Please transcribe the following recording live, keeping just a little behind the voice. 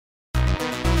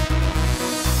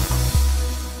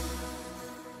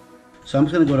So I'm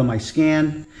just going to go to my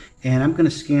scan, and I'm going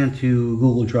to scan to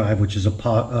Google Drive, which is a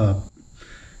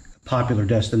popular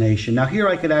destination. Now here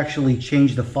I could actually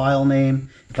change the file name.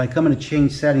 If I come into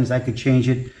change settings, I could change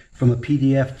it from a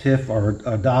PDF, TIFF, or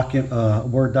a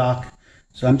Word doc.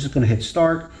 So I'm just going to hit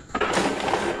start.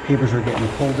 Papers are getting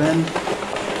pulled in.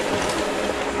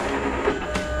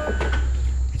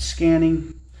 It's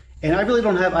scanning. And I really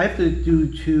don't have, I have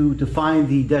to define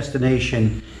the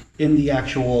destination in the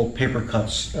actual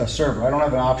PaperCut server. I don't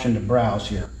have an option to browse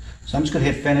here. So I'm just going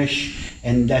to hit finish,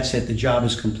 and that's it. The job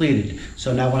is completed.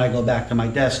 So now when I go back to my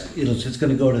desk, it's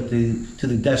going to go to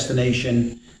the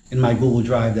destination in my Google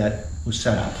Drive that was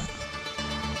set up.